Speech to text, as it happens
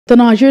The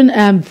Nigerian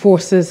Armed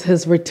Forces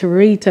has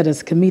reiterated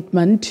its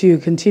commitment to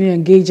continue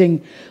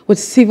engaging with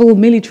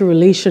civil-military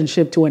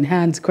relationship to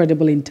enhance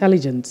credible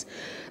intelligence.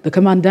 The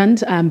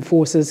Commandant, Armed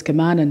Forces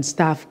Command and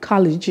Staff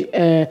College,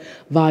 Air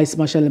Vice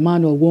Marshal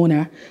Emmanuel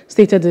Warner,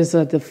 stated this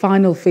at the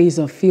final phase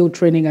of field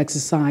training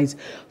exercise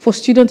for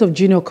students of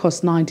Junior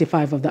Course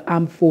 95 of the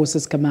Armed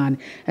Forces Command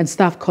and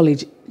Staff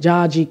College,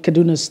 Jaji,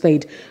 Kaduna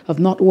State of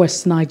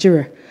Northwest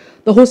Nigeria.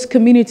 The host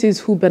communities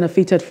who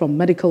benefited from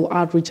medical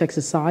outreach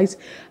exercise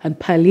and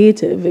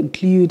palliative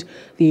include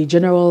the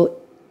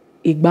General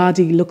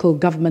Igbadi local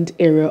government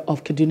area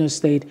of Kaduna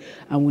State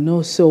and we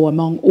know so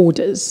among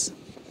others.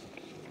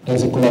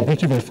 There's a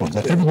collaborative effort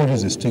that everybody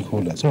is a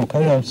stakeholder. So we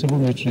carry out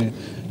civil-military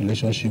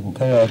relationship, we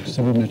carry out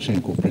civil-military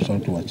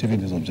cooperation to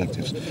achieving these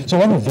objectives. So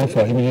one of them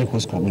for our immediate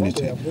host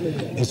community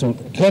is to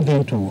get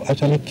them to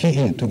actually key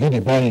in, to get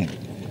a buy-in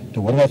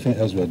to whatever thing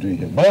else we are doing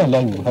here. By and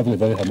large, we have a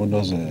very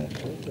harmonious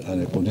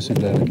and a conducive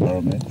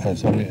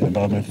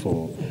environment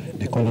for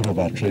the conduct of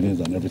our trainings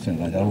and everything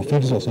like that. And we feel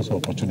this is also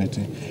an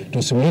opportunity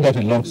to simulate that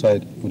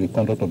alongside with the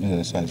conduct of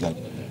this exercise that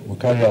we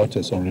carry out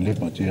some relief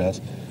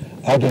materials.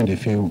 Out there in the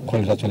field, we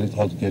call it actually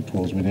how to get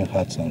towards winning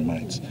hearts and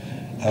minds.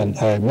 And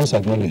I must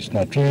acknowledge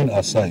that training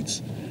aside,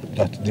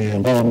 that the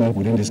environment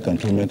within this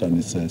cantonment and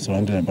its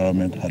surrounding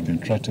environment had been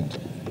threatened.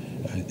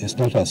 It's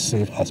not as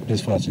safe, as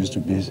peaceful as it used to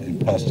be in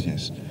past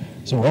years.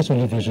 So we're also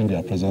leveraging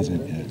their presence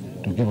in here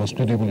to give us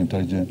credible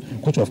intelligence,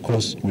 which of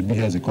course would be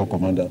here as a corps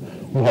commander,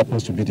 who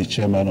happens to be the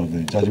chairman of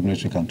the Jaji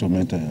Military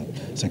Cantonment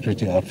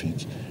Security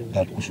Outfit,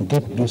 that we should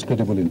get those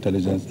credible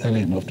intelligence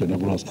early enough to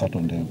enable us out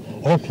on them.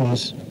 All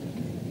plus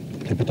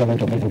the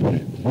betterment of everybody,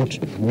 both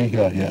we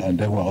here and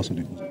they who are also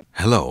the good.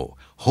 Hello,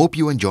 hope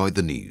you enjoyed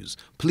the news.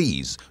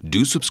 Please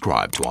do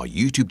subscribe to our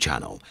YouTube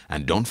channel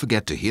and don't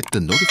forget to hit the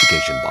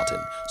notification button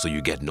so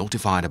you get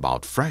notified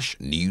about fresh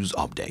news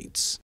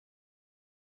updates.